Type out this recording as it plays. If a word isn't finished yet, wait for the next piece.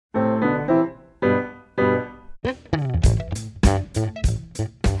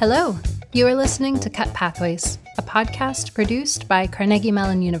Hello, you are listening to Cut Pathways, a podcast produced by Carnegie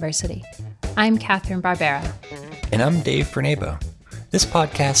Mellon University. I'm Catherine Barbera. And I'm Dave Bernabo. This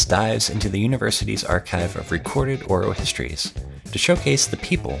podcast dives into the university's archive of recorded oral histories to showcase the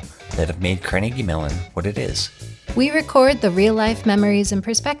people that have made Carnegie Mellon what it is. We record the real-life memories and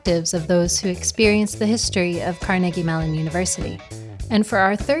perspectives of those who experienced the history of Carnegie Mellon University. And for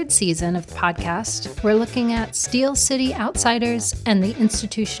our third season of the podcast, we're looking at Steel City outsiders and the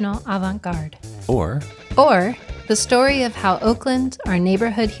institutional avant-garde. Or the story of how Oakland, our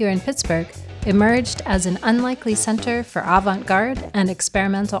neighborhood here in Pittsburgh, emerged as an unlikely center for avant-garde and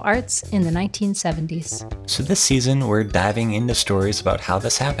experimental arts in the 1970s. So this season, we're diving into stories about how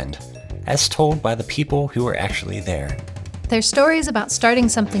this happened, as told by the people who were actually there. They're stories about starting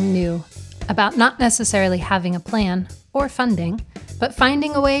something new, about not necessarily having a plan or funding, but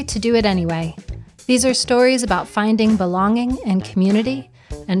finding a way to do it anyway. These are stories about finding belonging and community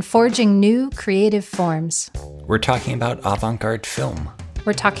and forging new creative forms. We're talking about avant-garde film.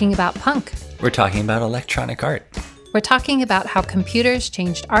 We're talking about punk. We're talking about electronic art. We're talking about how computers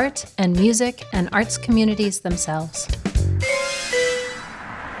changed art and music and arts communities themselves.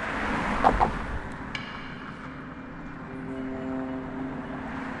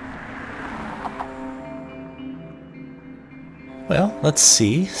 Well, let's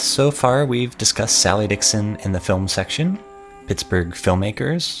see. So far, we've discussed Sally Dixon in the film section, Pittsburgh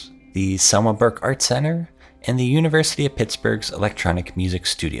filmmakers, the Selma Burke Art Center, and the University of Pittsburgh's Electronic Music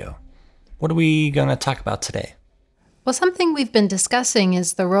Studio. What are we going to talk about today? Well, something we've been discussing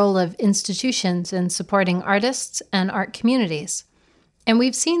is the role of institutions in supporting artists and art communities. And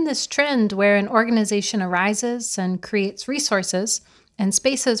we've seen this trend where an organization arises and creates resources and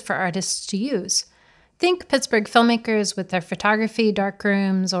spaces for artists to use. Think Pittsburgh filmmakers with their photography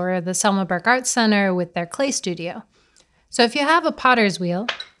darkrooms, or the Selma Burke Art Center with their clay studio. So if you have a potter's wheel,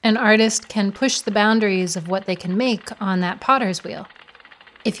 an artist can push the boundaries of what they can make on that potter's wheel.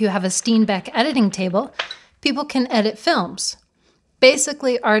 If you have a Steenbeck editing table, people can edit films.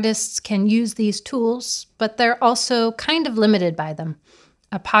 Basically, artists can use these tools, but they're also kind of limited by them.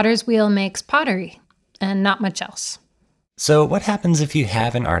 A potter's wheel makes pottery, and not much else. So what happens if you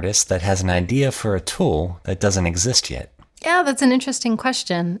have an artist that has an idea for a tool that doesn't exist yet? Yeah, that's an interesting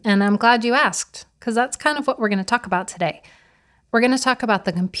question, and I'm glad you asked, because that's kind of what we're going to talk about today. We're going to talk about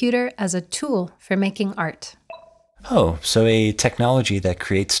the computer as a tool for making art. Oh, so a technology that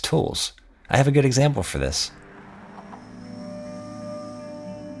creates tools. I have a good example for this.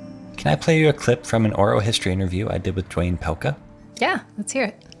 Can I play you a clip from an oral history interview I did with Dwayne Pelka? Yeah, let's hear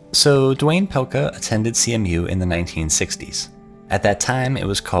it. So Dwayne Pelka attended CMU in the 1960s. At that time, it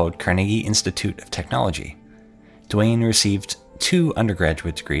was called Carnegie Institute of Technology. Dwayne received 2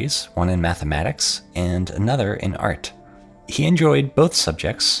 undergraduate degrees, one in mathematics and another in art. He enjoyed both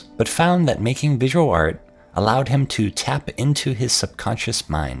subjects, but found that making visual art allowed him to tap into his subconscious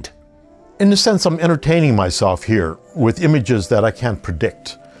mind. In a sense, I'm entertaining myself here with images that I can't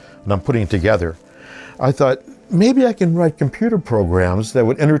predict, and I'm putting together. I thought, maybe I can write computer programs that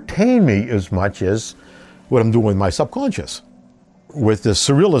would entertain me as much as what I'm doing with my subconscious, with this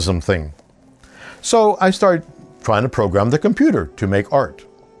surrealism thing. So I started trying to program the computer to make art.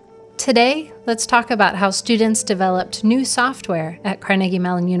 Today, let's talk about how students developed new software at Carnegie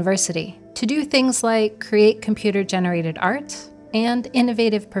Mellon University to do things like create computer-generated art and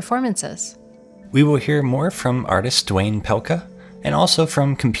innovative performances. We will hear more from artist Dwayne Pelka and also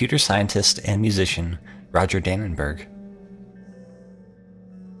from computer scientist and musician Roger Dannenberg.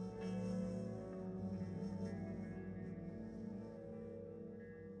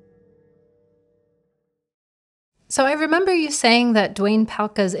 So I remember you saying that Dwayne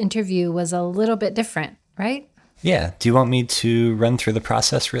Pelka's interview was a little bit different, right? Yeah, do you want me to run through the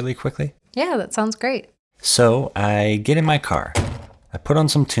process really quickly? Yeah, that sounds great. So I get in my car, I put on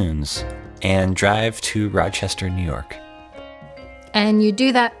some tunes, and drive to Rochester, New York. And you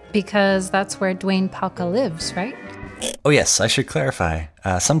do that because that's where Dwayne Pelka lives, right? Oh yes, I should clarify.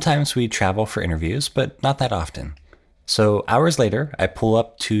 Sometimes we travel for interviews, but not that often. So hours later, I pull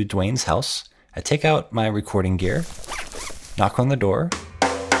up to Dwayne's house, I take out my recording gear, knock on the door.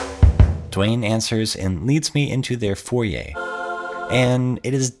 Dwayne answers and leads me into their foyer. And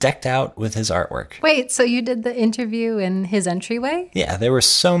it is decked out with his artwork. Wait, so you did the interview in his entryway? Yeah, there were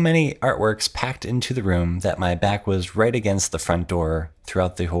so many artworks packed into the room that my back was right against the front door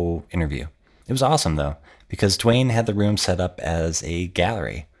throughout the whole interview. It was awesome, though, because Dwayne had the room set up as a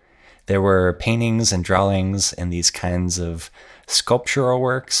gallery. There were paintings and drawings and these kinds of sculptural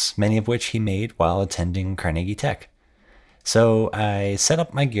works, many of which he made while attending Carnegie Tech. So I set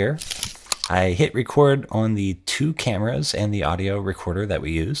up my gear. I hit record on the 2 cameras and the audio recorder that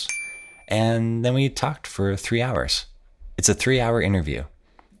we use, and then we talked for 3 hours. It's a 3-hour interview,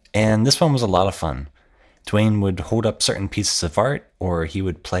 and this one was a lot of fun. Dwayne would hold up certain pieces of art, or he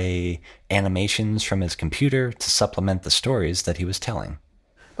would play animations from his computer to supplement the stories that he was telling.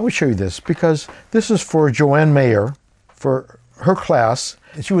 I would show you this because this is for Joanne Mayer, for her class.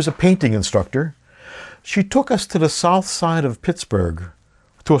 She was a painting instructor. She took us to the south side of Pittsburgh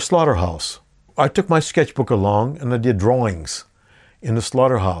to a slaughterhouse. I took my sketchbook along and I did drawings in the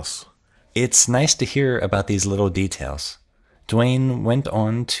slaughterhouse. It's nice to hear about these little details. Dwayne went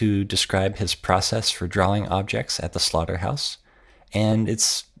on to describe his process for drawing objects at the slaughterhouse, and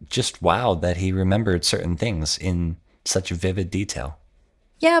it's just wild that he remembered certain things in such vivid detail.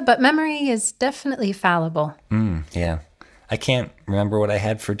 Yeah, but memory is definitely fallible. Yeah. I can't remember what I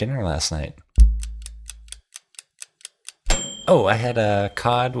had for dinner last night. Oh, I had a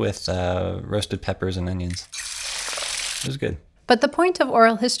cod with roasted peppers and onions. It was good. But the point of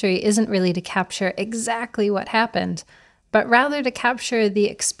oral history isn't really to capture exactly what happened, but rather to capture the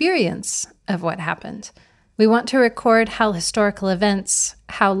experience of what happened. We want to record how historical events,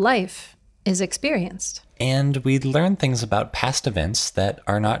 how life is experienced. And we learn things about past events that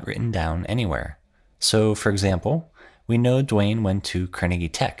are not written down anywhere. So, for example, we know Dwayne went to Carnegie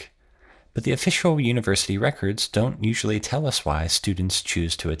Tech, but the official university records don't usually tell us why students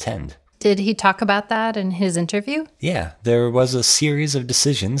choose to attend. Did he talk about that in his interview? Yeah, there was a series of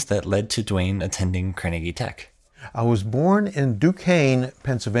decisions that led to Dwayne attending Carnegie Tech. I was born in Duquesne,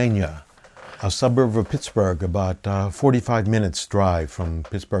 Pennsylvania, a suburb of Pittsburgh, about 45 minutes drive from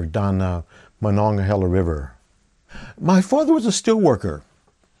Pittsburgh down Monongahela River. My father was a steel worker.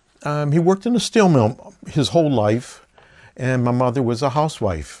 He worked in a steel mill his whole life, and my mother was a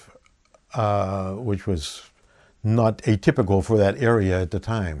housewife, which was not atypical for that area at the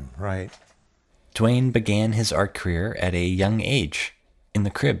time, right? Dwayne began his art career at a young age, in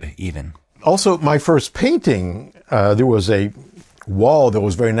the crib even. Also, my first painting, there was a wall that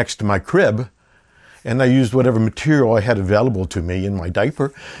was very next to my crib, and I used whatever material I had available to me in my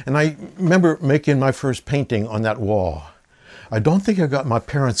diaper, and I remember making my first painting on that wall. I don't think I got my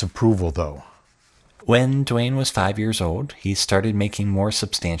parents' approval, though. When Dwayne was 5 years old, he started making more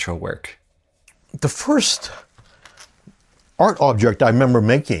substantial work. The first art object I remember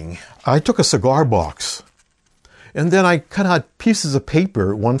making, I took a cigar box, and then I cut out pieces of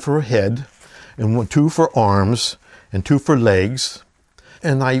paper, one for a head, and 2 for arms, and 2 for legs.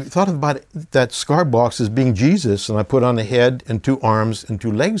 And I thought about that cigar box as being Jesus, and I put on a head and 2 arms and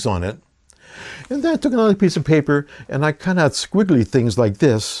 2 legs on it. And then I took another piece of paper, and I cut out squiggly things like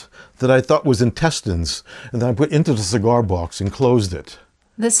this that I thought was intestines, and then I put into the cigar box and closed it.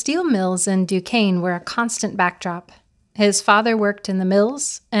 The steel mills in Duquesne were a constant backdrop. His father worked in the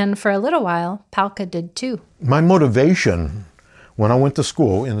mills, and for a little while, Palka did too. My motivation when I went to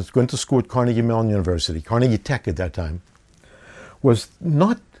school, and I went to school at Carnegie Mellon University, Carnegie Tech at that time, was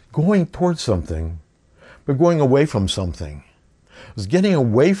not going towards something, but going away from something. It was getting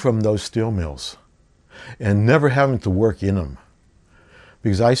away from those steel mills and never having to work in them.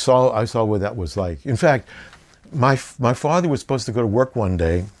 Because I saw what that was like. In fact, my father was supposed to go to work one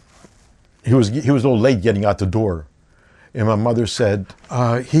day. He was a little late getting out the door. And my mother said,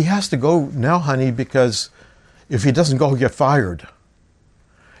 he has to go now, honey, because if he doesn't go, he'll get fired.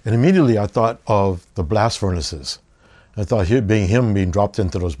 And immediately I thought of the blast furnaces. I thought him being dropped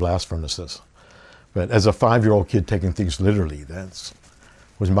into those blast furnaces. But as a 5-year-old kid taking things literally, that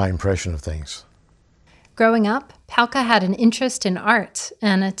was my impression of things. Growing up, Palka had an interest in art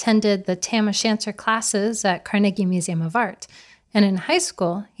and attended the Tam O'Shanter classes at Carnegie Museum of Art. And in high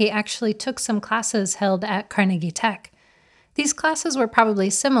school, he actually took some classes held at Carnegie Tech. These classes were probably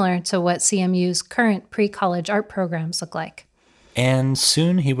similar to what CMU's current pre-college art programs look like. And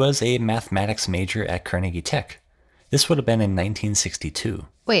soon he was a mathematics major at Carnegie Tech. This would have been in 1962.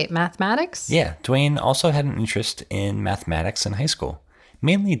 Wait, mathematics? Yeah, Dwayne also had an interest in mathematics in high school,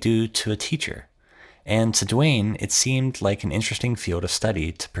 mainly due to a teacher. And to Dwayne, it seemed like an interesting field of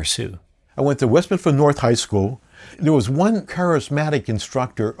study to pursue. I went to West Milford North High School. There was one charismatic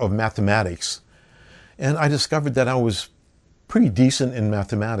instructor of mathematics, and I discovered that I was pretty decent in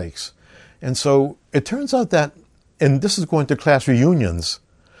mathematics. And so it turns out that, and this is going to class reunions,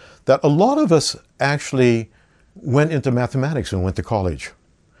 that a lot of us actually went into mathematics and went to college.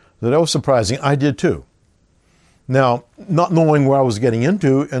 So that was surprising. I did too. Now, not knowing where I was getting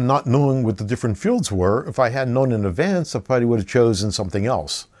into and not knowing what the different fields were, if I hadn't known in advance, I probably would have chosen something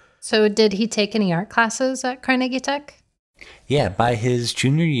else. So did he take any art classes at Carnegie Tech? Yeah, by his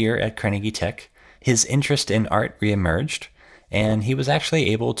junior year at Carnegie Tech, his interest in art reemerged, and he was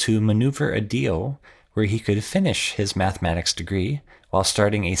actually able to maneuver a deal where he could finish his mathematics degree while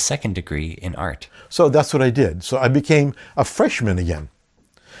starting a second degree in art. So that's what I did. So I became a freshman again.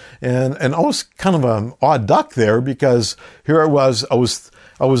 And I was kind of an odd duck there, because here I was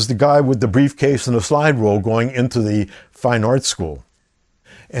the guy with the briefcase and the slide rule going into the fine arts school.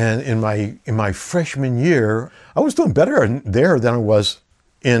 And in my freshman year, I was doing better there than I was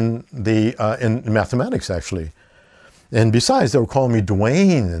in mathematics, actually. And besides, they were calling me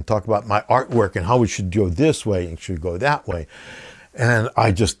Dwayne and talk about my artwork and how it should go this way and should go that way. And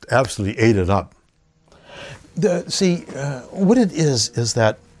I just absolutely ate it up. What it is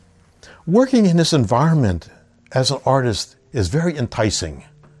that working in this environment as an artist is very enticing.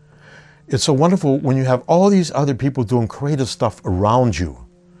 It's so wonderful when you have all these other people doing creative stuff around you,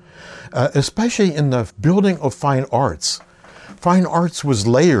 especially in the building of fine arts. Fine arts was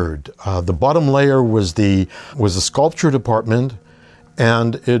layered. The bottom layer was the sculpture department,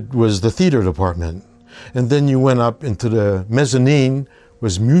 and it was the theater department. And then you went up into the mezzanine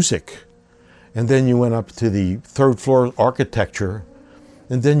was music. And then you went up to the third floor architecture.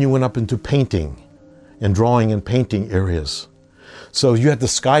 And then you went up into painting and drawing and painting areas. So you had the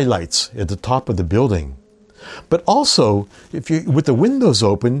skylights at the top of the building. But also, with the windows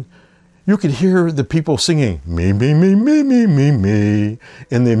open, you could hear the people singing me, me, me, me, me, me, me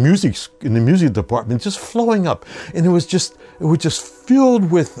in the music department, just flowing up. And it was just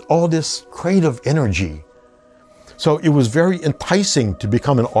filled with all this creative energy. So it was very enticing to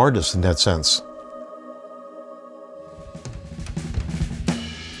become an artist in that sense.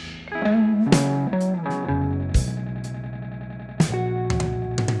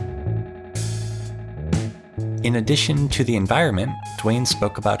 In addition to the environment, Dwayne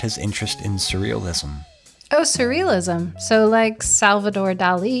spoke about his interest in surrealism. Oh, surrealism. So like Salvador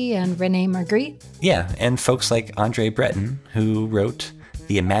Dali and Rene Magritte? Yeah, and folks like Andre Breton, who wrote,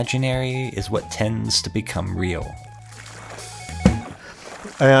 "The imaginary is what tends to become real."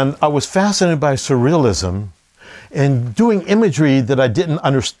 And I was fascinated by surrealism and doing imagery that I didn't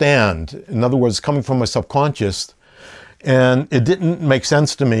understand. In other words, coming from my subconscious, and it didn't make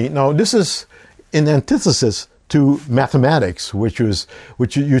sense to me. Now, this is in antithesis to mathematics, which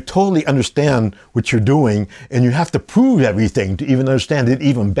you totally understand what you're doing, and you have to prove everything to even understand it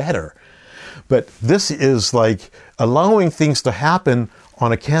even better. But this is like allowing things to happen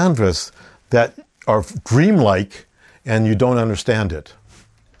on a canvas that are dreamlike, and you don't understand it.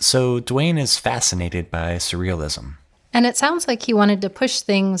 So Dwayne is fascinated by surrealism. And it sounds like he wanted to push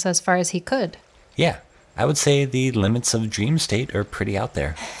things as far as he could. Yeah, I would say the limits of dream state are pretty out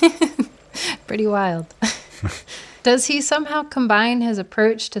there. Pretty wild. Does he somehow combine his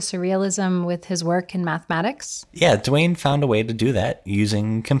approach to surrealism with his work in mathematics? Yeah, Dwayne found a way to do that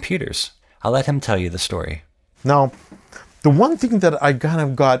using computers. I'll let him tell you the story. Now, the one thing that I kind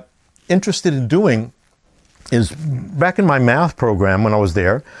of got interested in doing is back in my math program when I was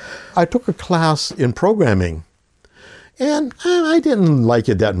there, I took a class in programming. And I didn't like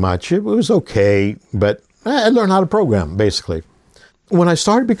it that much. It was okay, but I learned how to program, basically. When I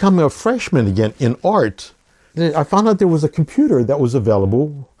started becoming a freshman again in art, I found out there was a computer that was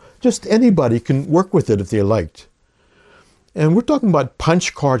available. Just anybody can work with it if they liked. And we're talking about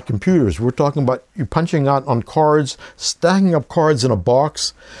punch card computers. We're talking about you punching out on cards, stacking up cards in a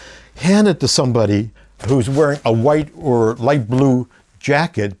box, hand it to somebody who's wearing a white or light blue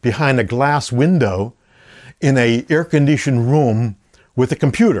jacket behind a glass window in an air-conditioned room with a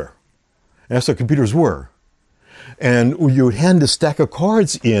computer. And that's what computers were. And you would hand a stack of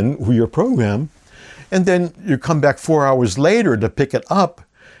cards in with your program, and then you come back 4 hours later to pick it up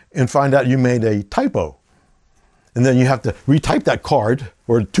and find out you made a typo. And then you have to retype that card,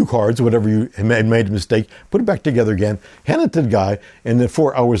 or two cards, whatever you made a mistake, put it back together again, hand it to the guy, and then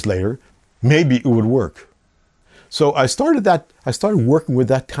 4 hours later, maybe it would work. So I started working with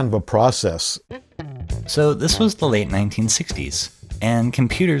that kind of a process. So this was the late 1960s, and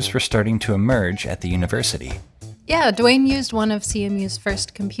computers were starting to emerge at the university. Yeah, Dwayne used one of CMU's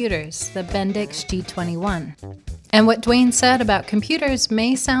first computers, the Bendix G21. And what Dwayne said about computers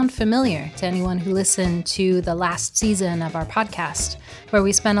may sound familiar to anyone who listened to the last season of our podcast, where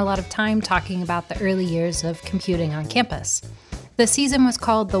we spent a lot of time talking about the early years of computing on campus. The season was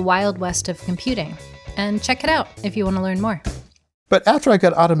called The Wild West of Computing, and check it out if you want to learn more. But after I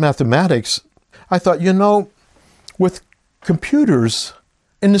got out of mathematics, I thought, with computers,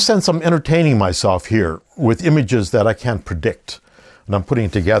 in a sense, I'm entertaining myself here with images that I can't predict, and I'm putting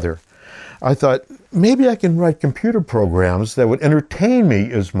together. I thought, maybe I can write computer programs that would entertain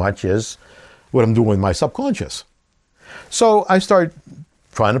me as much as what I'm doing with my subconscious. So I started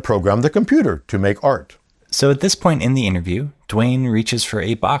trying to program the computer to make art. So at this point in the interview, Dwayne reaches for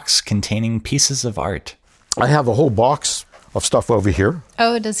a box containing pieces of art. I have a whole box of stuff over here.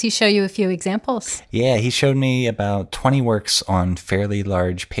 Oh, does he show you a few examples? Yeah, he showed me about 20 works on fairly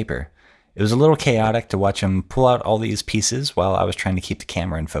large paper. It was a little chaotic to watch him pull out all these pieces while I was trying to keep the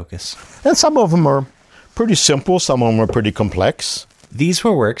camera in focus. And some of them are pretty simple, some of them are pretty complex. These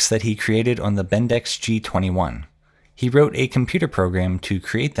were works that he created on the Bendix G21. He wrote a computer program to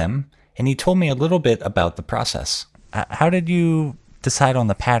create them, and he told me a little bit about the process. How did you decide on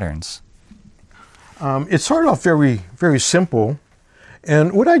the patterns? It started off very, very simple.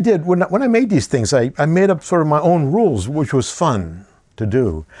 And what I did, when I made these things, I made up sort of my own rules, which was fun to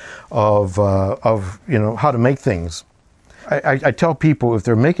do, of how to make things. I tell people if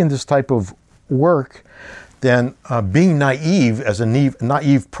they're making this type of work, then being naive as a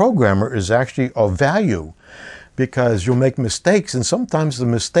naive programmer is actually of value, because you'll make mistakes, and sometimes the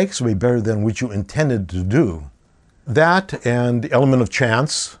mistakes will be better than what you intended to do. That and the element of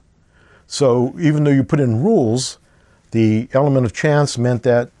chance. So even though you put in rules, the element of chance meant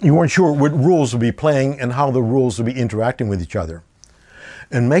that you weren't sure what rules would be playing and how the rules would be interacting with each other.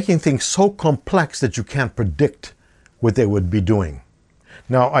 And making things so complex that you can't predict what they would be doing.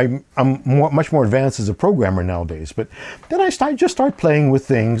 Now, I'm much more advanced as a programmer nowadays, but then I start playing with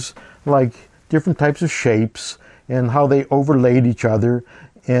things like different types of shapes and how they overlaid each other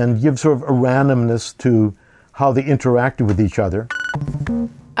and give sort of a randomness to how they interacted with each other.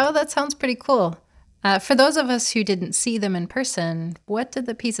 Oh, that sounds pretty cool. For those of us who didn't see them in person, what did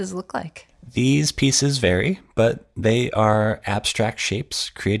the pieces look like? These pieces vary, but they are abstract shapes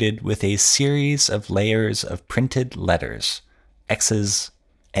created with a series of layers of printed letters, X's,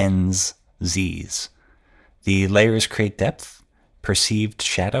 N's, Z's. The layers create depth, perceived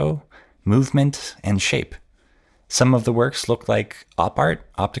shadow, movement, and shape. Some of the works look like op art,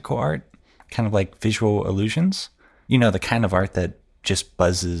 optical art, kind of like visual illusions. You know, the kind of art that just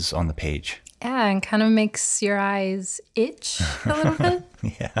buzzes on the page. Yeah, and kind of makes your eyes itch a little bit.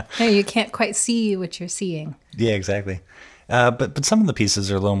 Yeah. No, you can't quite see what you're seeing. Yeah, exactly. But some of the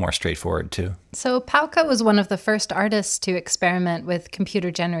pieces are a little more straightforward, too. So Pauka was one of the first artists to experiment with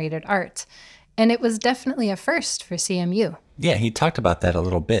computer-generated art, and it was definitely a first for CMU. Yeah, he talked about that a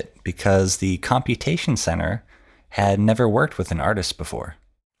little bit because the Computation Center had never worked with an artist before.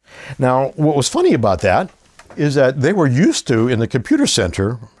 Now, what was funny about that is that they were used to, in the computer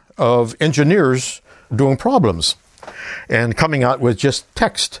center, of engineers doing problems and coming out with just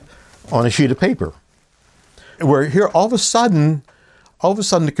text on a sheet of paper. Where here, all of a sudden,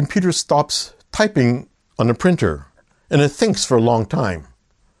 the computer stops typing on the printer and it thinks for a long time.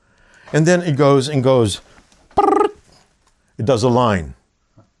 And then it goes, brrr, it does a line,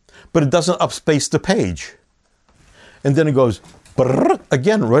 but it doesn't upspace the page. And then it goes, brrr,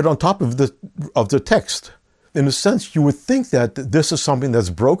 again, right on top of the text. In a sense, you would think that this is something that's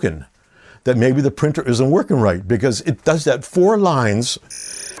broken, that maybe the printer isn't working right, because it does that 4 lines.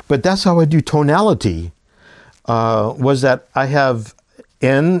 But that's how I do tonality, was that I have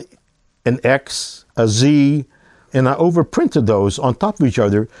N, an X, a Z, and I overprinted those on top of each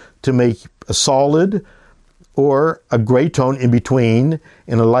other to make a solid or a gray tone in between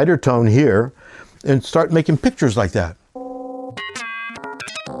and a lighter tone here, and start making pictures like that.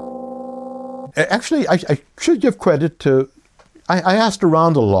 Actually, I should give credit to, I asked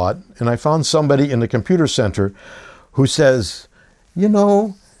around a lot, and I found somebody in the computer center who says, I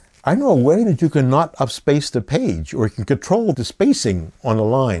know a way that you can not upspace the page, or you can control the spacing on a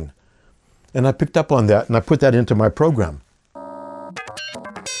line. And I picked up on that, and I put that into my program.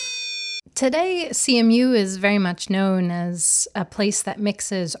 Today, CMU is very much known as a place that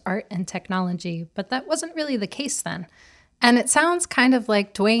mixes art and technology, but that wasn't really the case then. And it sounds kind of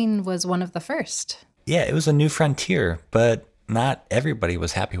like Dwayne was one of the first. Yeah, it was a new frontier, but not everybody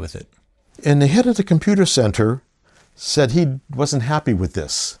was happy with it. And the head of the computer center said he wasn't happy with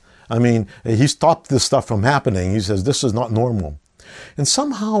this. I mean, he stopped this stuff from happening. He says, this is not normal. And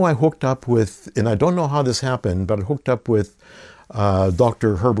somehow I hooked up with, and I don't know how this happened, but I hooked up with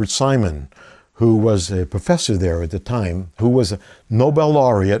Dr. Herbert Simon, who was a professor there at the time, who was a Nobel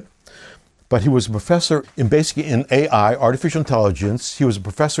laureate. But he was a professor basically in AI, artificial intelligence. He was a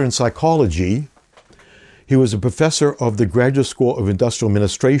professor in psychology. He was a professor of the Graduate School of Industrial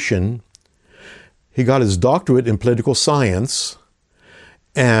Administration. He got his doctorate in political science,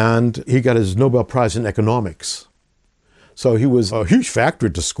 and he got his Nobel Prize in economics. So he was a huge factor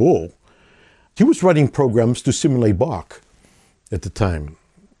at the school. He was writing programs to simulate Bach at the time.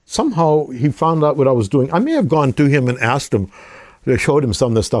 Somehow he found out what I was doing. I may have gone to him and asked him, I showed him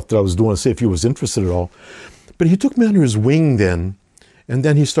some of the stuff that I was doing to see if he was interested at all. But he took me under his wing then, and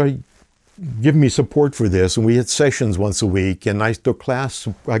then he started give me support for this, and we had sessions once a week, and I got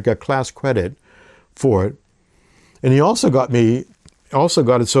class credit for it. And he also got it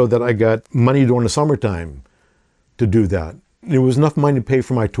so that I got money during the summertime to do that. There was enough money to pay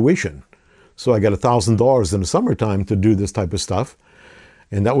for my tuition. So I got $1,000 in the summertime to do this type of stuff.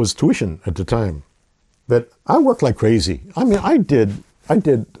 And that was tuition at the time. But I worked like crazy. I mean, I did, and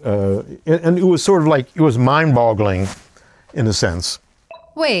it was sort of like, it was mind-boggling in a sense.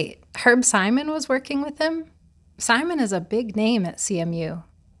 Wait, Herb Simon was working with him? Simon is a big name at CMU.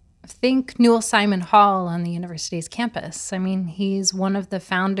 Think Newell Simon Hall on the university's campus. I mean, he's one of the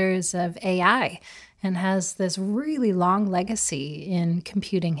founders of AI and has this really long legacy in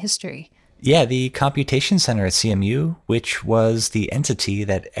computing history. Yeah, the Computation Center at CMU, which was the entity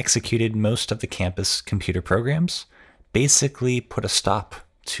that executed most of the campus computer programs, basically put a stop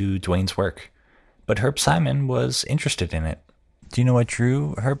to Duane's work. But Herb Simon was interested in it. Do you know what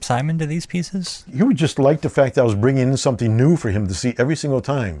drew Herb Simon to these pieces? He would just like the fact that I was bringing in something new for him to see every single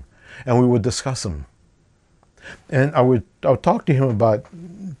time. And we would discuss them. And I would talk to him about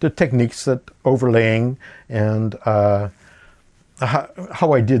the techniques that overlaying and how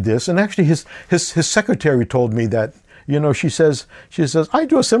I did this. And actually his secretary told me that, she says, I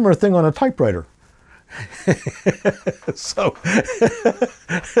do a similar thing on a typewriter. So,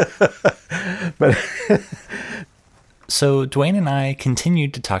 So Duane and I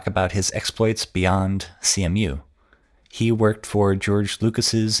continued to talk about his exploits beyond CMU. He worked for George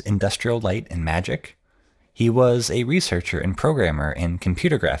Lucas's Industrial Light and Magic. He was a researcher and programmer in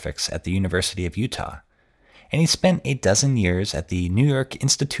computer graphics at the University of Utah. And he spent a dozen years at the New York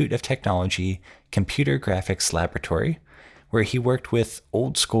Institute of Technology Computer Graphics Laboratory, where he worked with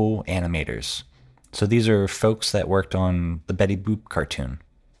old school animators. So these are folks that worked on the Betty Boop cartoon.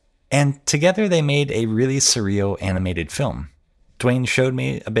 And together they made a really surreal animated film. Duane showed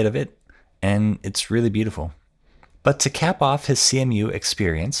me a bit of it, and it's really beautiful. But to cap off his CMU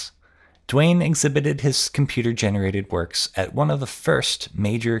experience, Duane exhibited his computer-generated works at one of the first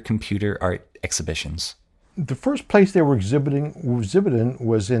major computer art exhibitions. The first place they were exhibiting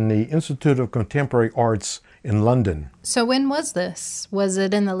was in the Institute of Contemporary Arts in London. So when was this? Was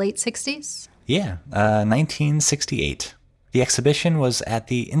it in the late 60s? Yeah, 1968. The exhibition was at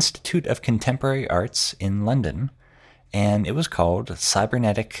the Institute of Contemporary Arts in London, and it was called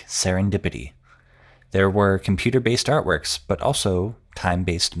Cybernetic Serendipity. There were computer-based artworks, but also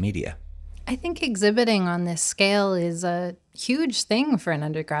time-based media. I think exhibiting on this scale is a huge thing for an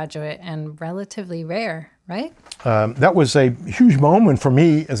undergraduate and relatively rare, right? That was a huge moment for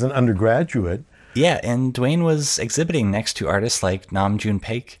me as an undergraduate. Yeah, and Duane was exhibiting next to artists like Nam-June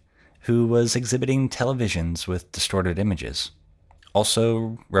Paik, who was exhibiting televisions with distorted images.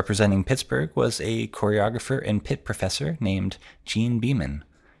 Also representing Pittsburgh was a choreographer and Pitt professor named Gene Beeman,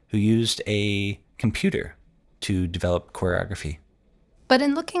 who used a computer to develop choreography. But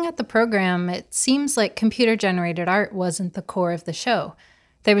in looking at the program, it seems like computer-generated art wasn't the core of the show.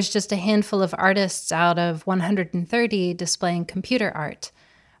 There was just a handful of artists out of 130 displaying computer art.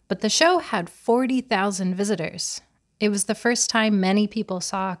 But the show had 40,000 visitors. It was the first time many people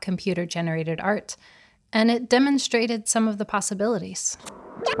saw computer-generated art, and it demonstrated some of the possibilities.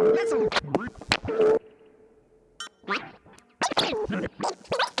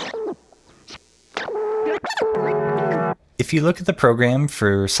 If you look at the program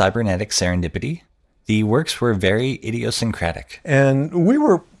for Cybernetic Serendipity, the works were very idiosyncratic. And we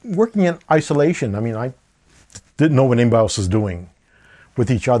were working in isolation. I mean, I didn't know what anybody else was doing with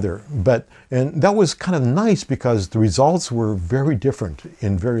each other. And that was kind of nice because the results were very different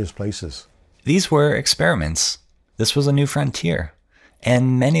in various places. These were experiments. This was a new frontier.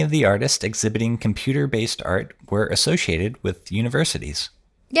 And many of the artists exhibiting computer-based art were associated with universities.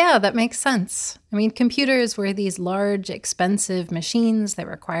 Yeah, that makes sense. I mean, computers were these large, expensive machines that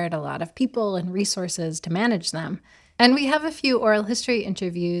required a lot of people and resources to manage them. And we have a few oral history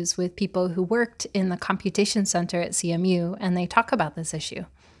interviews with people who worked in the Computation Center at CMU, and they talk about this issue.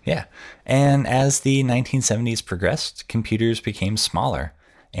 Yeah, and as the 1970s progressed, computers became smaller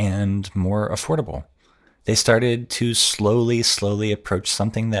and more affordable. They started to slowly approach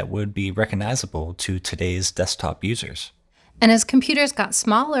something that would be recognizable to today's desktop users. And as computers got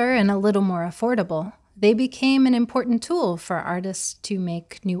smaller and a little more affordable, they became an important tool for artists to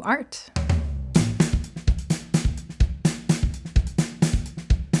make new art.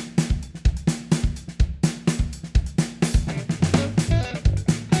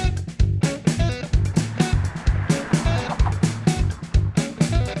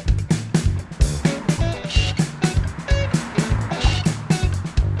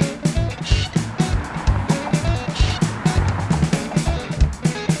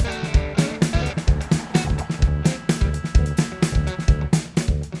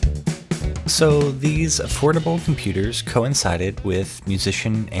 So these affordable computers coincided with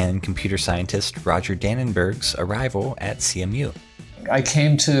musician and computer scientist Roger Dannenberg's arrival at CMU. I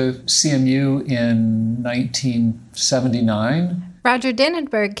came to CMU in 1979. Roger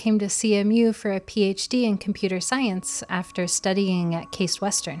Dannenberg came to CMU for a PhD in computer science after studying at Case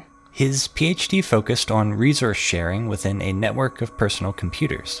Western. His PhD focused on resource sharing within a network of personal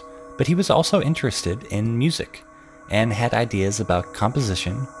computers, but he was also interested in music and had ideas about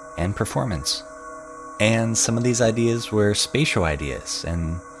composition and performance. And some of these ideas were spatial ideas,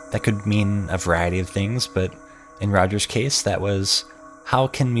 and that could mean a variety of things, but in Roger's case, that was, how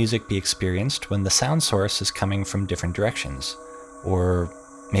can music be experienced when the sound source is coming from different directions? Or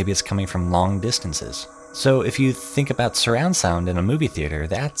maybe it's coming from long distances. So if you think about surround sound in a movie theater,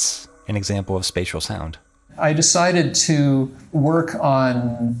 that's an example of spatial sound. I decided to work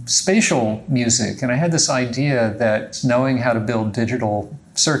on spatial music, and I had this idea that knowing how to build digital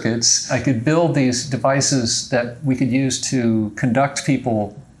circuits, I could build these devices that we could use to conduct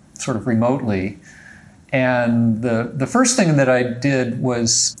people sort of remotely. And the first thing that I did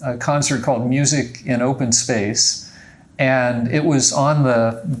was a concert called Music in Open Space. And it was on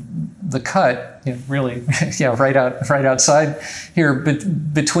the cut, really, right outside here,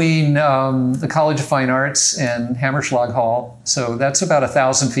 between the College of Fine Arts and Hammerschlag Hall. So that's about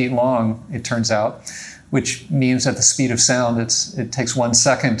 1,000 feet long, it turns out, which means at the speed of sound, it takes 1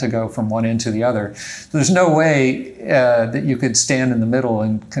 second to go from one end to the other. So there's no way that you could stand in the middle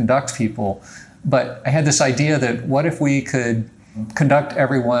and conduct people. But I had this idea that what if we could conduct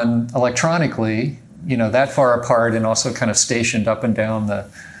everyone electronically, that far apart and also kind of stationed up and down the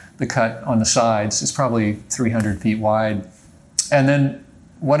cut on the sides. It's probably 300 feet wide. And then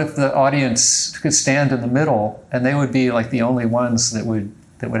what if the audience could stand in the middle and they would be like the only ones that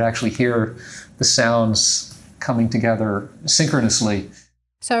would actually hear the sounds coming together synchronously.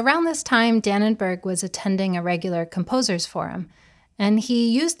 So around this time, Dannenberg was attending a regular composers forum, and he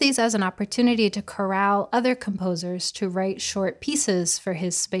used these as an opportunity to corral other composers to write short pieces for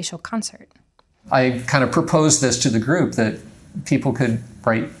his spatial concert. I kind of proposed this to the group that people could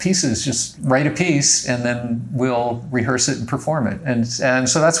write pieces, just write a piece, and then we'll rehearse it and perform it. And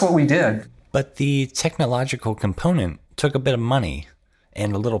so that's what we did. But the technological component took a bit of money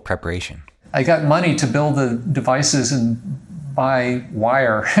and a little preparation. I got money to build the devices and buy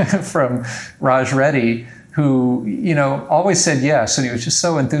wire from Raj Reddy, who, always said yes, and he was just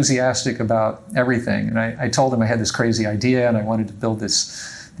so enthusiastic about everything. And I told him I had this crazy idea and I wanted to build these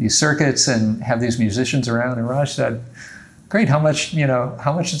circuits and have these musicians around. And Raj said, "Great, how much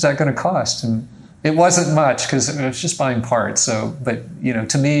is that going to cost?" And it wasn't much because it was just buying parts. So, but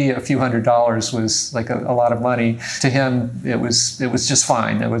to me, a few $100s was like a lot of money. To him, it was just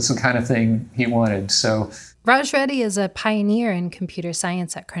fine. It was the kind of thing he wanted. So Raj Reddy is a pioneer in computer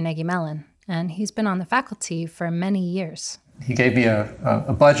science at Carnegie Mellon, and he's been on the faculty for many years. He gave me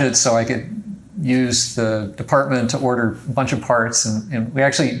a budget so I could use the department to order a bunch of parts, and we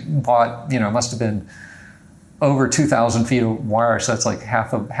actually bought, must have been over 2,000 feet of wire, so that's like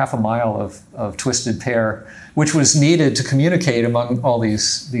half a mile of twisted pair, which was needed to communicate among all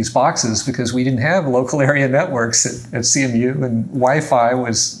these boxes because we didn't have local area networks at CMU, and Wi-Fi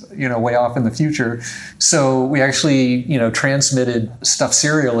was way off in the future. So we actually transmitted stuff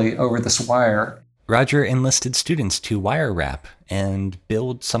serially over this wire. Roger enlisted students to wire wrap and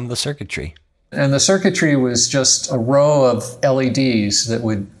build some of the circuitry. And the circuitry was just a row of LEDs that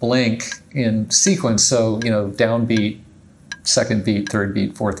would blink in sequence. So, downbeat, second beat, third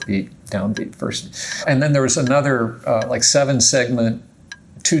beat, fourth beat, downbeat, first. And then there was another 7-segment,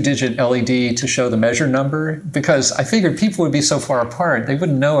 2-digit LED to show the measure number, because I figured people would be so far apart, they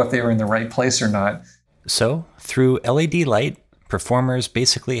wouldn't know if they were in the right place or not. So, through LED light, performers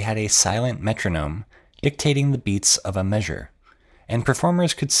basically had a silent metronome dictating the beats of a measure, and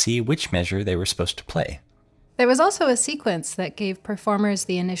performers could see which measure they were supposed to play. There was also a sequence that gave performers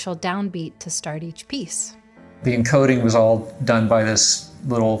the initial downbeat to start each piece. The encoding was all done by this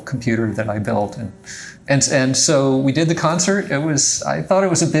little computer that I built, and so we did the concert. I thought it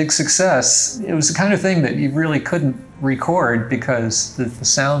was a big success. It was the kind of thing that you really couldn't record because the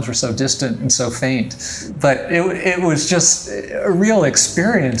sounds were so distant and so faint. But it was just a real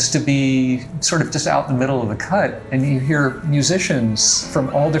experience to be sort of just out in the middle of the cut, and you hear musicians from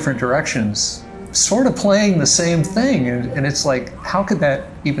all different directions sort of playing the same thing, and it's like, how could that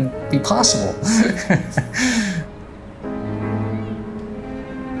even be possible?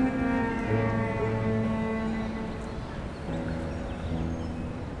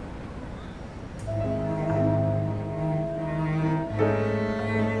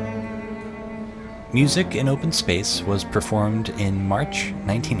 Music in Open Space was performed in March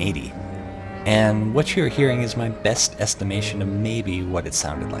 1980. And what you're hearing is my best estimation of maybe what it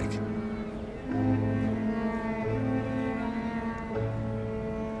sounded like.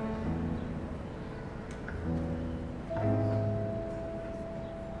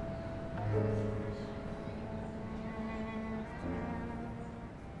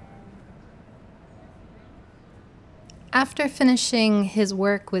 After finishing his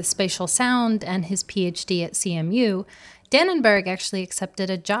work with spatial sound and his PhD at CMU, Dannenberg actually accepted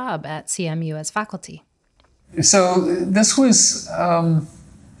a job at CMU as faculty. So this was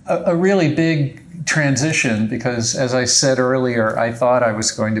a really big transition because, as I said earlier, I thought I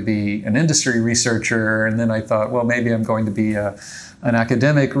was going to be an industry researcher, and then I thought, well, maybe I'm going to be an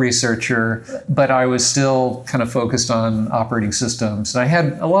academic researcher, but I was still kind of focused on operating systems. And I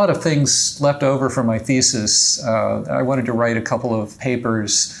had a lot of things left over from my thesis. I wanted to write a couple of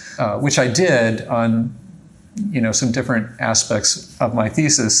papers, which I did on, some different aspects of my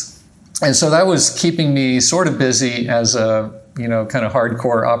thesis. And so that was keeping me sort of busy as a, kind of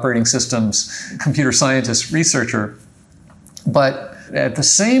hardcore operating systems computer scientist researcher. But at the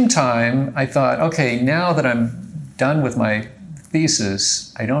same time, I thought, okay, now that I'm done with my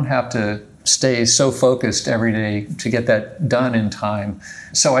thesis, I don't have to stay so focused every day to get that done in time.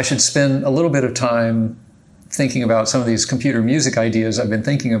 So I should spend a little bit of time thinking about some of these computer music ideas I've been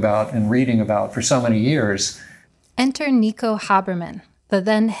thinking about and reading about for so many years. Enter Nico Habermann, the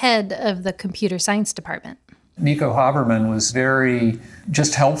then head of the computer science department. Nico Habermann was very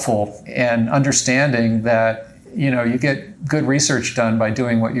just helpful and understanding that you get good research done by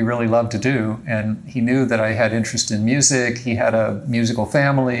doing what you really love to do. And he knew that I had interest in music. He had a musical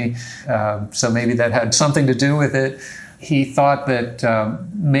family, so maybe that had something to do with it. He thought that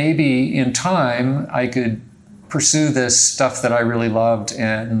maybe in time I could pursue this stuff that I really loved,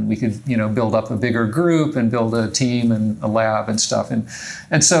 and we could, build up a bigger group and build a team and a lab and stuff.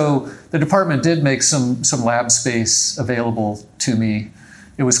 And so the department did make some lab space available to me.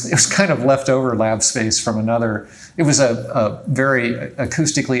 It was kind of leftover lab space from another. It was a very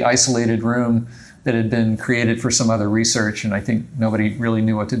acoustically isolated room that had been created for some other research, and I think nobody really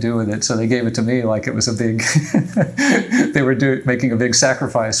knew what to do with it. So they gave it to me like it was a big, they were making a big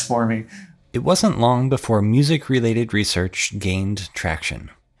sacrifice for me. It wasn't long before music-related research gained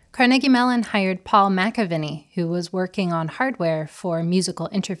traction. Carnegie Mellon hired Paul McAviney, who was working on hardware for musical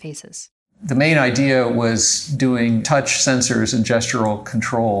interfaces. The main idea was doing touch sensors and gestural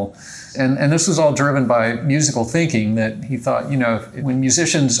control. And this was all driven by musical thinking, that he thought, when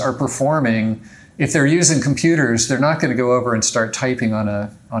musicians are performing, if they're using computers, they're not going to go over and start typing on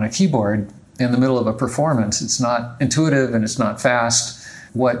a keyboard in the middle of a performance. It's not intuitive and it's not fast.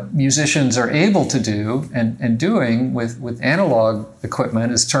 What musicians are able to do and doing with analog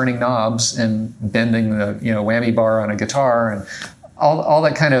equipment is turning knobs and bending the whammy bar on a guitar and all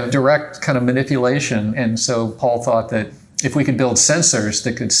that kind of direct kind of manipulation. And so Paul thought that if we could build sensors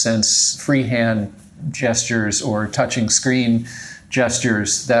that could sense freehand gestures or touching screen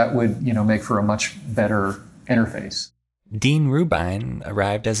gestures, that would make for a much better interface. Dean Rubin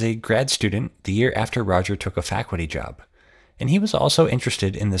arrived as a grad student the year after Roger took a faculty job, and he was also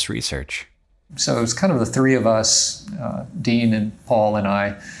interested in this research. So it was kind of the three of us, Dean and Paul and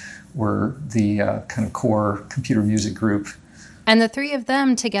I, were the kind of core computer music group. And the three of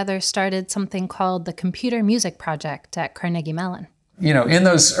them together started something called the Computer Music Project at Carnegie Mellon. In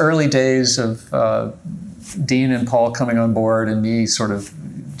those early days of Dean and Paul coming on board and me sort of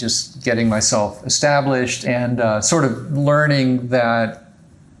just getting myself established and sort of learning that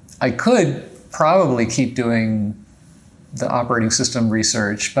I could probably keep doing the operating system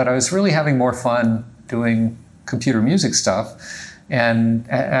research, but I was really having more fun doing computer music stuff. And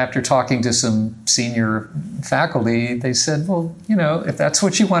after talking to some senior faculty, they said, well, if that's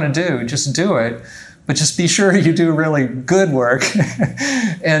what you want to do, just do it. But just be sure you do really good work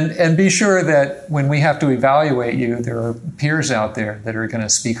and be sure that when we have to evaluate you, there are peers out there that are going to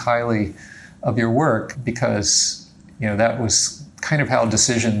speak highly of your work, because, that was kind of how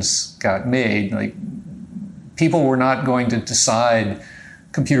decisions got made. Like, people were not going to decide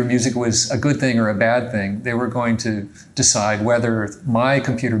computer music was a good thing or a bad thing. They were going to decide whether my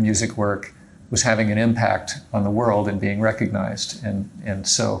computer music work was having an impact on the world and being recognized. And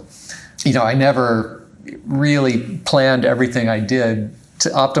so, I never really planned everything I did to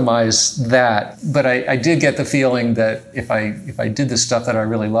optimize that. But I did get the feeling that if I did the stuff that I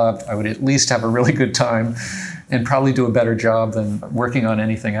really loved, I would at least have a really good time and probably do a better job than working on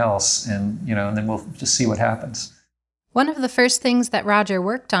anything else. And then we'll just see what happens. One of the first things that Roger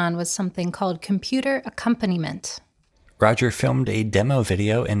worked on was something called computer accompaniment. Roger filmed a demo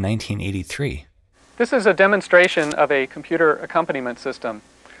video in 1983. This is a demonstration of a computer accompaniment system.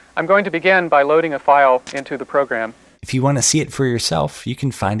 I'm going to begin by loading a file into the program. If you want to see it for yourself, you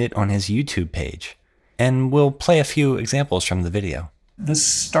can find it on his YouTube page. And we'll play a few examples from the video. This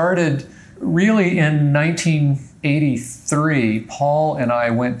started really in 1983. Paul and I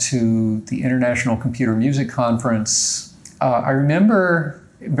went to the International Computer Music Conference. I remember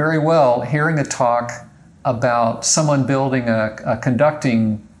very well hearing a talk about someone building a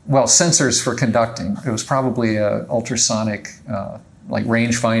conducting, sensors for conducting. It was probably an ultrasonic, like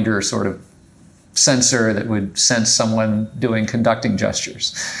rangefinder sort of sensor that would sense someone doing conducting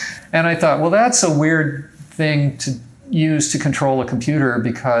gestures. And I thought, well, that's a weird thing to use to control a computer,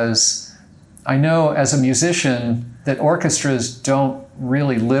 because I know as a musician that orchestras don't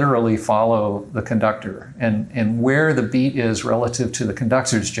really literally follow the conductor, and where the beat is relative to the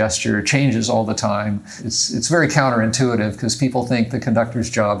conductor's gesture changes all the time. It's very counterintuitive, because people think the conductor's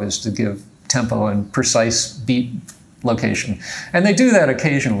job is to give tempo and precise beat location. And they do that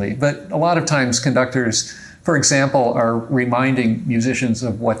occasionally, but a lot of times conductors, for example, are reminding musicians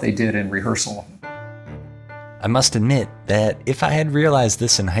of what they did in rehearsal. I must admit that if I had realized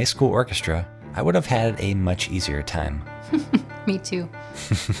this in high school orchestra, I would have had a much easier time. Me too.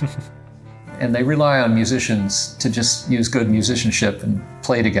 And they rely on musicians to just use good musicianship and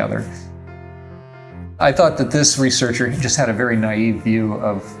play together. I thought that this researcher just had a very naive view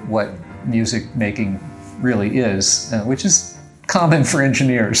of what music making really is, which is common for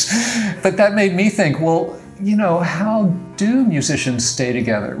engineers. But that made me think, well, how do musicians stay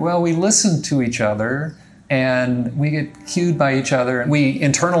together? Well, we listen to each other, and we get cued by each other. We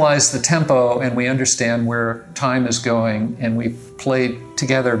internalize the tempo, and we understand where time is going, and we play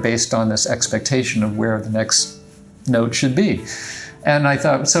together based on this expectation of where the next note should be. And I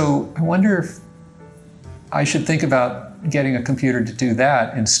thought, so I wonder if I should think about getting a computer to do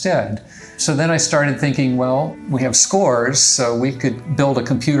that instead. So then I started thinking, well, we have scores, so we could build a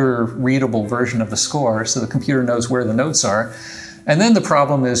computer-readable version of the score so the computer knows where the notes are. And then the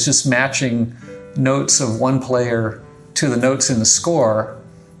problem is just matching notes of one player to the notes in the score,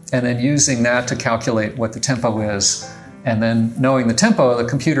 and then using that to calculate what the tempo is. And then knowing the tempo, the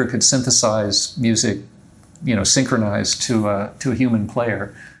computer could synthesize music, synchronized to a human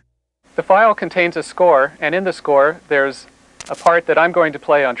player. The file contains a score, and in the score there's a part that I'm going to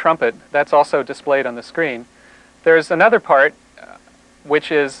play on trumpet. That's also displayed on the screen. There's another part,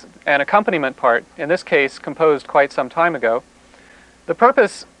 which is an accompaniment part, in this case composed quite some time ago. The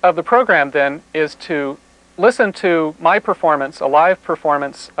purpose of the program then is to listen to my performance, a live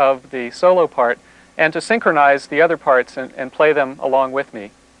performance of the solo part, and to synchronize the other parts and play them along with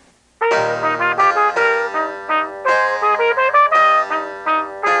me.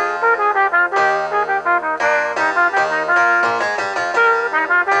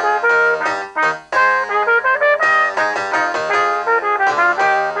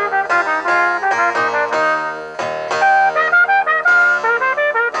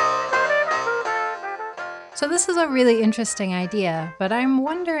 So this is a really interesting idea, but I'm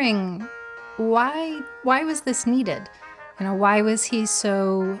wondering why was this needed? Why was he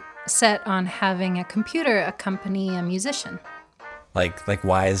so set on having a computer accompany a musician? Like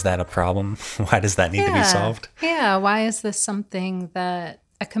why is that a problem? Why does that need to be solved? Yeah, why is this something that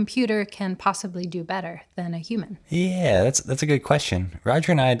a computer can possibly do better than a human? Yeah, that's a good question.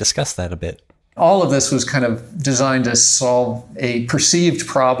 Roger and I discussed that a bit. All of this was kind of designed to solve a perceived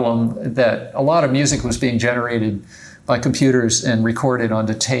problem that a lot of music was being generated by computers and recorded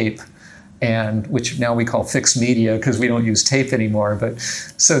onto tape, and which now we call fixed media because we don't use tape anymore. But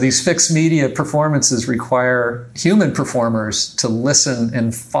so these fixed media performances require human performers to listen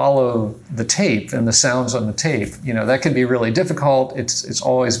and follow the tape and the sounds on the tape. That can be really difficult. It's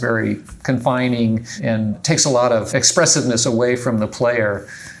always very confining and takes a lot of expressiveness away from the player.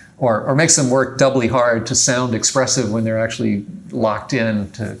 Or makes them work doubly hard to sound expressive when they're actually locked in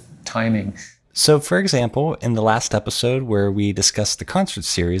to timing. So, for example, in the last episode where we discussed the concert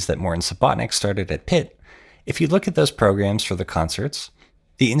series that Morton Subotnick started at Pitt, if you look at those programs for the concerts,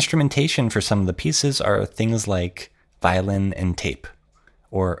 the instrumentation for some of the pieces are things like violin and tape,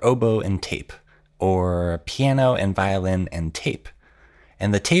 or oboe and tape, or piano and violin and tape.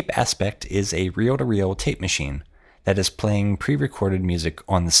 And the tape aspect is a reel-to-reel tape machine that is playing pre-recorded music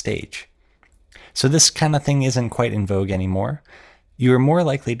on the stage. So this kind of thing isn't quite in vogue anymore. You are more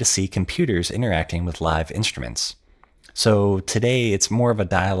likely to see computers interacting with live instruments. So today it's more of a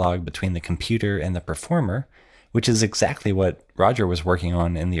dialogue between the computer and the performer, which is exactly what Roger was working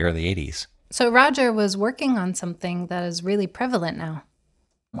on in the early 80s. So Roger was working on something that is really prevalent now.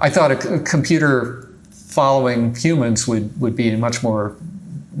 I thought a computer following humans would be a much more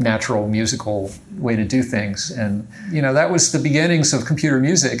natural musical way to do things. And, that was the beginnings of computer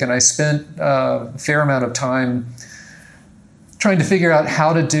music. And I spent a fair amount of time trying to figure out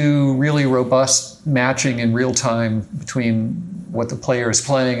how to do really robust matching in real time between what the player is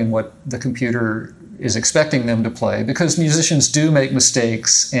playing and what the computer is expecting them to play, because musicians do make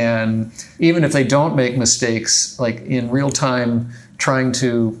mistakes. And even if they don't make mistakes, like in real time, trying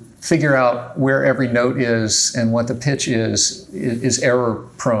to figure out where every note is and what the pitch is error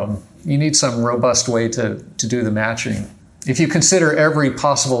prone. You need some robust way to do the matching. If you consider every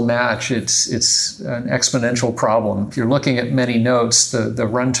possible match, it's an exponential problem. If you're looking at many notes, the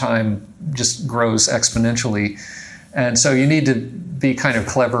runtime just grows exponentially. And so you need to be kind of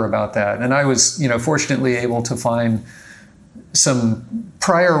clever about that. And I was, fortunately able to find some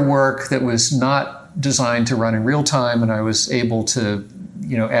prior work that was not designed to run in real time, and I was able to,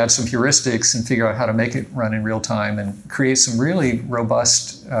 add some heuristics and figure out how to make it run in real time and create some really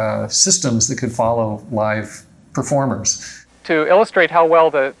robust systems that could follow live performers. To illustrate how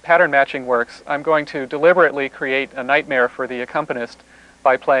well the pattern matching works, I'm going to deliberately create a nightmare for the accompanist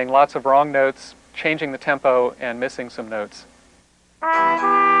by playing lots of wrong notes, changing the tempo, and missing some notes.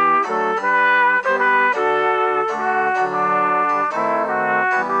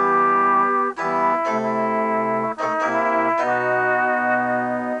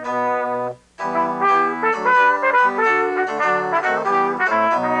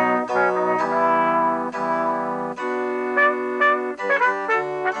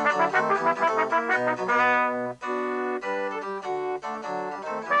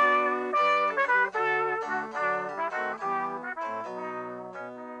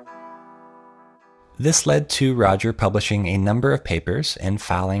 This led to Roger publishing a number of papers and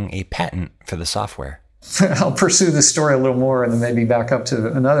filing a patent for the software. I'll pursue this story a little more and then maybe back up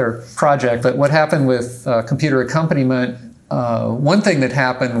to another project. But what happened with computer accompaniment, one thing that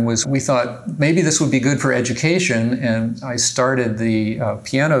happened was we thought maybe this would be good for education, and I started the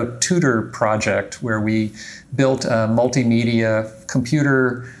Piano Tutor project, where we built a multimedia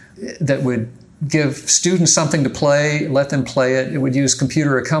computer that would give students something to play, let them play it. It would use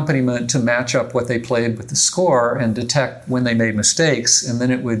computer accompaniment to match up what they played with the score and detect when they made mistakes. And then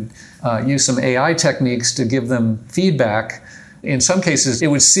it would use some AI techniques to give them feedback. In some cases,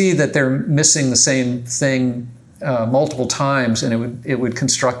 it would see that they're missing the same thing multiple times, and it would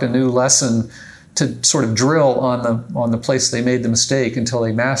construct a new lesson to sort of drill on the place they made the mistake until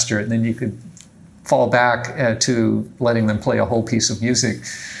they master it. And then you could fall back to letting them play a whole piece of music.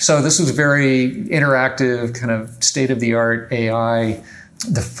 So this was very interactive, kind of state-of-the-art AI,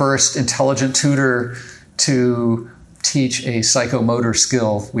 the first intelligent tutor to teach a psychomotor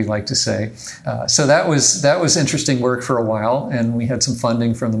skill, we like to say. So that was interesting work for a while, and we had some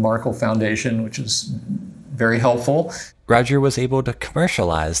funding from the Markle Foundation, which was very helpful. Roger was able to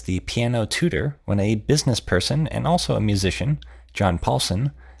commercialize the Piano Tutor when a business person and also a musician, John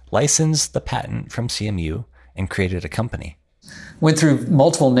Paulson, licensed the patent from CMU and created a company. Went through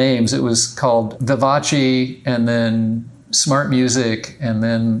multiple names. It was called Vivace, and then Smart Music, and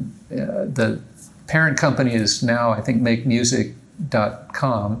then the parent company is now, I think,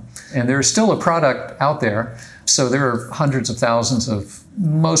 MakeMusic.com. And there's still a product out there. So there are hundreds of thousands of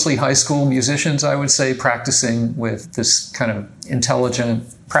mostly high school musicians, I would say, practicing with this kind of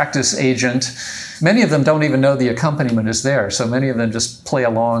intelligent practice agent. Many of them don't even know the accompaniment is there, so many of them just play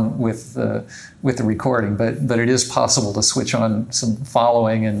along with the recording. But it is possible to switch on some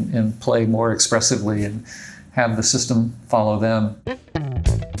following and play more expressively and have the system follow them.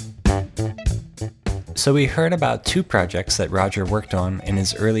 So we heard about two projects that Roger worked on in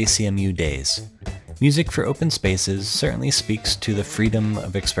his early CMU days. Music for Open Spaces certainly speaks to the freedom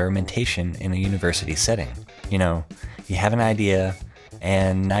of experimentation in a university setting. You know, you have an idea,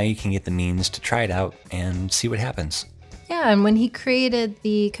 and now you can get the means to try it out and see what happens. Yeah, and when he created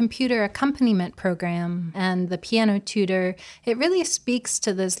the computer accompaniment program and the Piano Tutor, it really speaks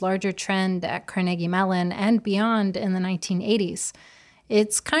to this larger trend at Carnegie Mellon and beyond in the 1980s.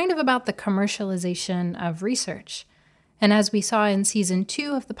 It's kind of about the commercialization of research. And as we saw in Season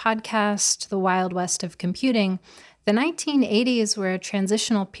 2 of the podcast, The Wild West of Computing, the 1980s were a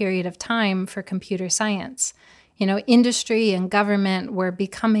transitional period of time for computer science. You know, industry and government were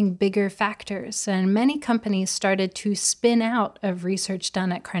becoming bigger factors, and many companies started to spin out of research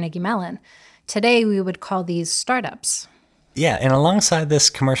done at Carnegie Mellon. Today, we would call these startups. Yeah, and alongside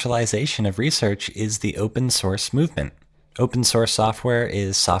this commercialization of research is the open source movement. Open source software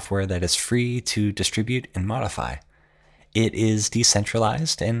is software that is free to distribute and modify. It is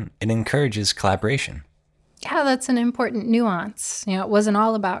decentralized and it encourages collaboration. Yeah, that's an important nuance. You know, it wasn't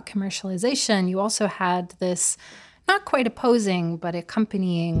all about commercialization. You also had this not quite opposing, but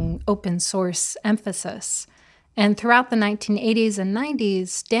accompanying open source emphasis. And throughout the 1980s and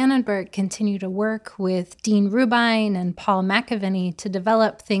 90s, Dannenberg continued to work with Dean Rubine and Paul McAvenny to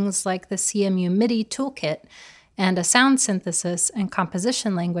develop things like the CMU MIDI toolkit and a sound synthesis and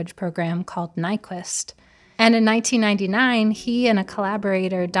composition language program called Nyquist. And in 1999, he and a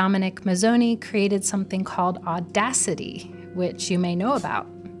collaborator, Dominic Mazzoni, created something called Audacity, which you may know about.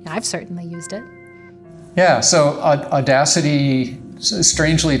 I've certainly used it. Yeah, so Audacity,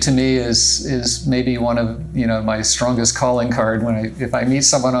 strangely to me, is maybe one of my strongest calling card. If I meet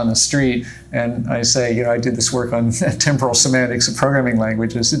someone on the street and I say, I did this work on temporal semantics of programming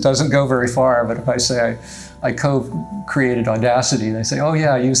languages, it doesn't go very far. But if I say I co-created Audacity, they say, oh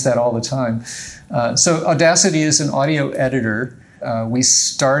yeah, I use that all the time. So Audacity is an audio editor. We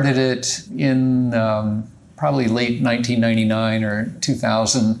started it in probably late 1999 or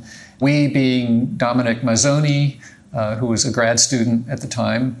 2000. We being Dominic Mazzoni, who was a grad student at the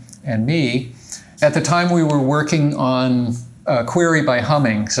time, and me. At the time, we were working on query by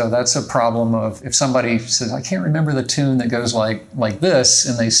humming. So that's a problem of if somebody says, I can't remember the tune that goes like this,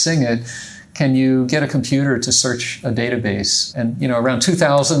 and they sing it, can you get a computer to search a database? And around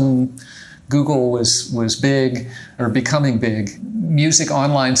 2000, Google was big, or becoming big. Music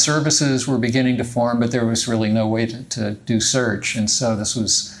online services were beginning to form, but there was really no way to do search. And so this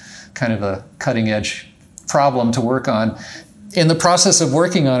was kind of a cutting edge problem to work on. In the process of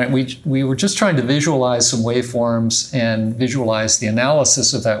working on it, we were just trying to visualize some waveforms and visualize the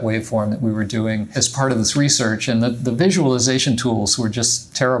analysis of that waveform that we were doing as part of this research. And the visualization tools were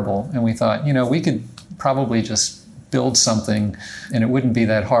just terrible. And we thought, we could probably just build something and it wouldn't be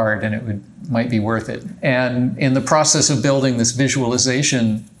that hard and it might be worth it. And in the process of building this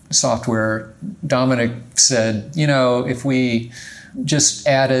visualization software, Dominic said, if we just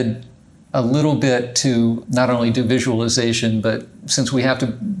added a little bit to not only do visualization, but since we have to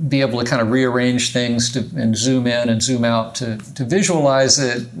be able to kind of rearrange things and zoom in and zoom out to visualize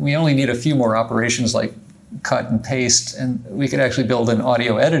it, we only need a few more operations like cut and paste, and we could actually build an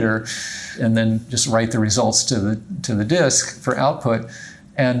audio editor and then just write the results to the disk for output.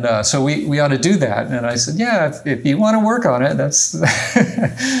 And so we ought to do that. And I said, yeah, if you want to work on it, that's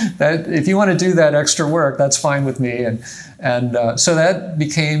that. If you want to do that extra work, that's fine with me. And so that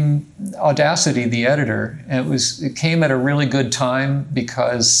became Audacity, the editor. And it came at a really good time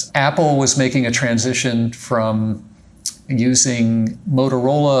because Apple was making a transition from using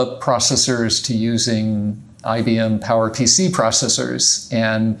Motorola processors to using IBM PowerPC processors.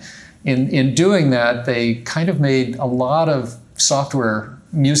 And in doing that, they kind of made a lot of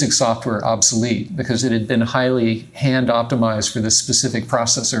music software obsolete because it had been highly hand optimized for this specific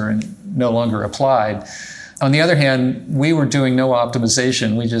processor and no longer applied. On the other hand, we were doing no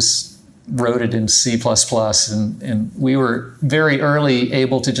optimization. We just wrote it in C++, and we were very early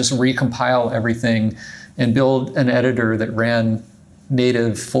able to just recompile everything and build an editor that ran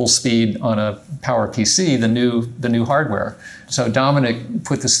native full speed on a PowerPC, the new hardware. So Dominic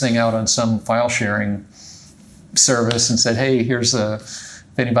put this thing out on some file sharing service and said, hey,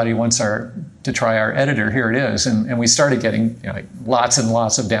 if anybody wants to try our editor, here it is. And we started getting lots and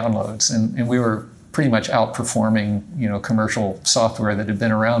lots of downloads, and we were pretty much outperforming commercial software that had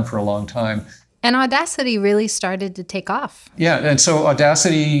been around for a long time. And Audacity really started to take off. Yeah, and so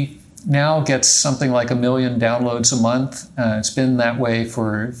Audacity now gets something like 1 million downloads a month. It's been that way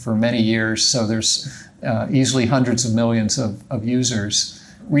for many years, so there's easily hundreds of millions of users.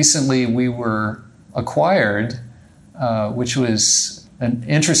 Recently, we were acquired, which was an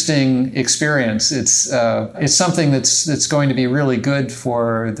interesting experience. It's something that's going to be really good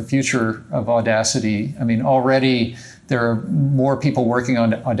for the future of Audacity. I mean, already there are more people working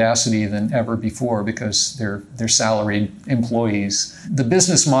on Audacity than ever before because they're salaried employees. The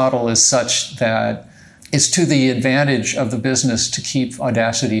business model is such that it's to the advantage of the business to keep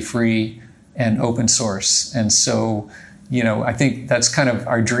Audacity free and open source. And so, I think that's kind of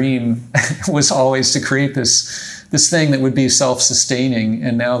our dream was always to create this thing that would be self-sustaining,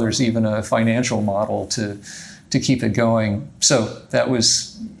 and now there's even a financial model to keep it going. So that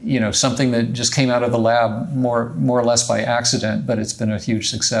was, something that just came out of the lab more or less by accident, but it's been a huge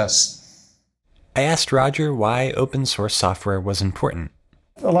success. I asked Roger why open source software was important.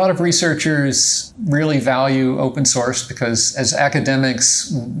 A lot of researchers really value open source because as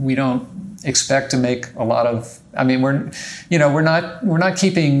academics, we don't expect to make a lot of, we're not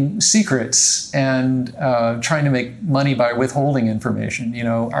keeping secrets and trying to make money by withholding information.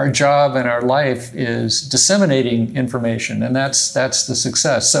 Our job and our life is disseminating information, and that's the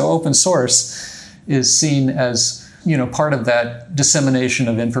success. So open source is seen as part of that dissemination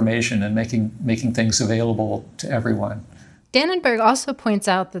of information and making things available to everyone. Dannenberg also points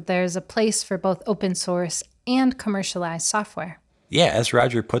out that there's a place for both open source and commercialized software. Yeah, as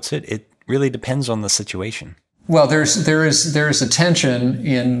Roger puts it, it really depends on the situation. Well, there is a tension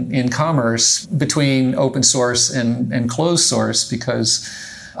in commerce between open source and closed source, because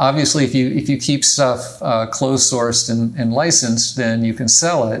obviously if you keep stuff closed sourced and licensed, then you can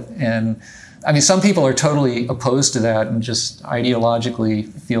sell it. And I mean, some people are totally opposed to that and just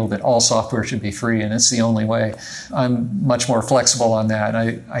ideologically feel that all software should be free and it's the only way. I'm much more flexible on that.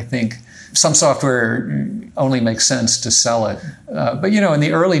 I think some software only makes sense to sell it. But in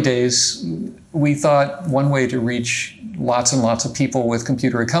the early days, we thought one way to reach lots and lots of people with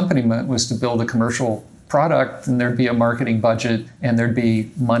computer accompaniment was to build a commercial product, and there'd be a marketing budget, and there'd be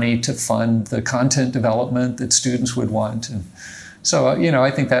money to fund the content development that students would want. And so,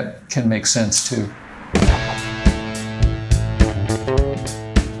 I think that can make sense too.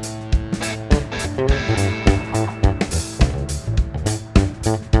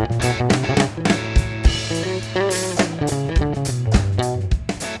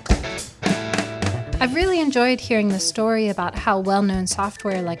 I've really enjoyed hearing the story about how well-known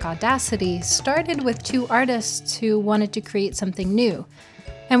software like Audacity started with two artists who wanted to create something new.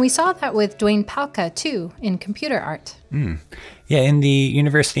 And we saw that with Duane Palka, too, in computer art. Yeah, in the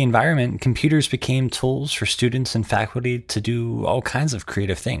university environment, computers became tools for students and faculty to do all kinds of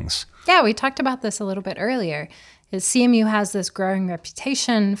creative things. Yeah, we talked about this a little bit earlier. CMU has this growing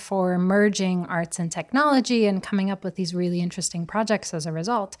reputation for merging arts and technology and coming up with these really interesting projects as a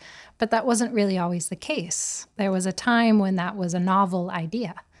result. But that wasn't really always the case. There was a time when that was a novel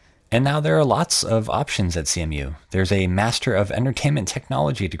idea. And now there are lots of options at CMU. There's a Master of Entertainment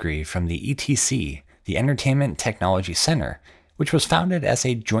Technology degree from the ETC, the Entertainment Technology Center, which was founded as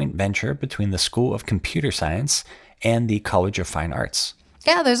a joint venture between the School of Computer Science and the College of Fine Arts.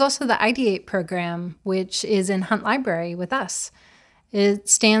 Yeah, there's also the Ideate program, which is in Hunt Library with us. It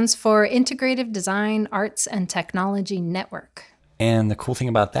stands for Integrative Design, Arts, and Technology Network. And the cool thing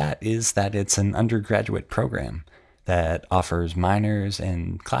about that is that it's an undergraduate program that offers minors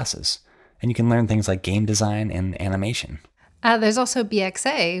and classes. And you can learn things like game design and animation. There's also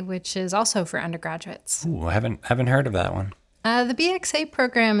BXA, which is also for undergraduates. Ooh, I haven't heard of that one. The BXA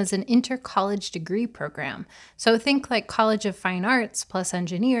program is an inter-college degree program. So think like College of Fine Arts plus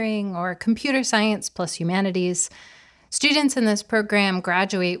engineering or computer science plus humanities. Students in this program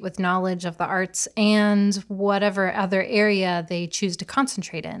graduate with knowledge of the arts and whatever other area they choose to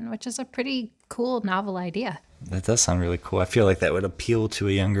concentrate in, which is a pretty cool, novel idea. That does sound really cool. I feel like that would appeal to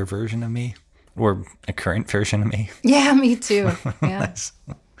a younger version of me, or a current version of me. Yeah, me too. Yeah. Nice.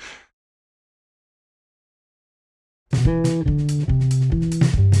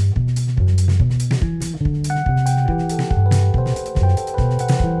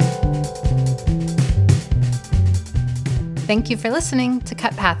 Thank you for listening to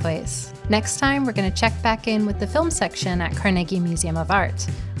Cut Pathways. Next time, we're going to check back in with the film section at Carnegie Museum of Art,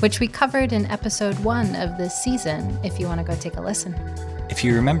 which we covered in episode 1 of this season, if you want to go take a listen. If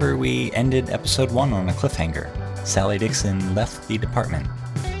you remember, we ended episode 1 on a cliffhanger. Sally Dixon left the department,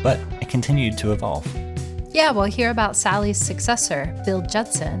 but it continued to evolve. Yeah, we'll hear about Sally's successor, Bill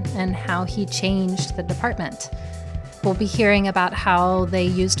Judson, and how he changed the department. We'll be hearing about how they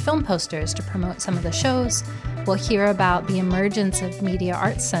used film posters to promote some of the shows. We'll hear about the emergence of media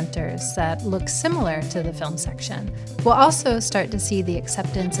arts centers that look similar to the film section. We'll also start to see the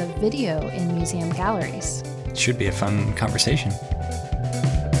acceptance of video in museum galleries. It should be a fun conversation.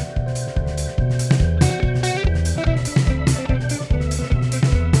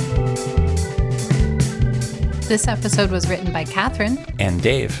 This episode was written by Catherine And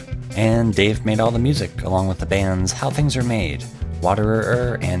Dave. And Dave made all the music, along with the bands How Things Are Made,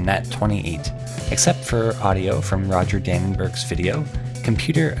 Waterer, and Nat 28, except for audio from Roger Dannenberg's video,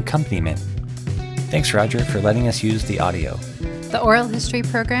 Computer Accompaniment. Thanks, Roger, for letting us use the audio. The Oral History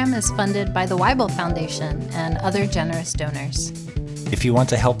program is funded by the Weibel Foundation and other generous donors. If you want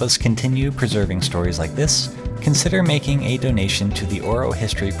to help us continue preserving stories like this, consider making a donation to the Oral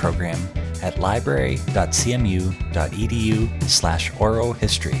History program at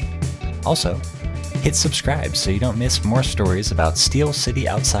library.cmu.edu/oralhistory. Also, hit subscribe so you don't miss more stories about Steel City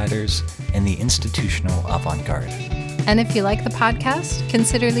outsiders and the institutional avant-garde. And if you like the podcast,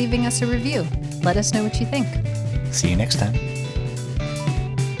 consider leaving us a review. Let us know what you think. See you next time.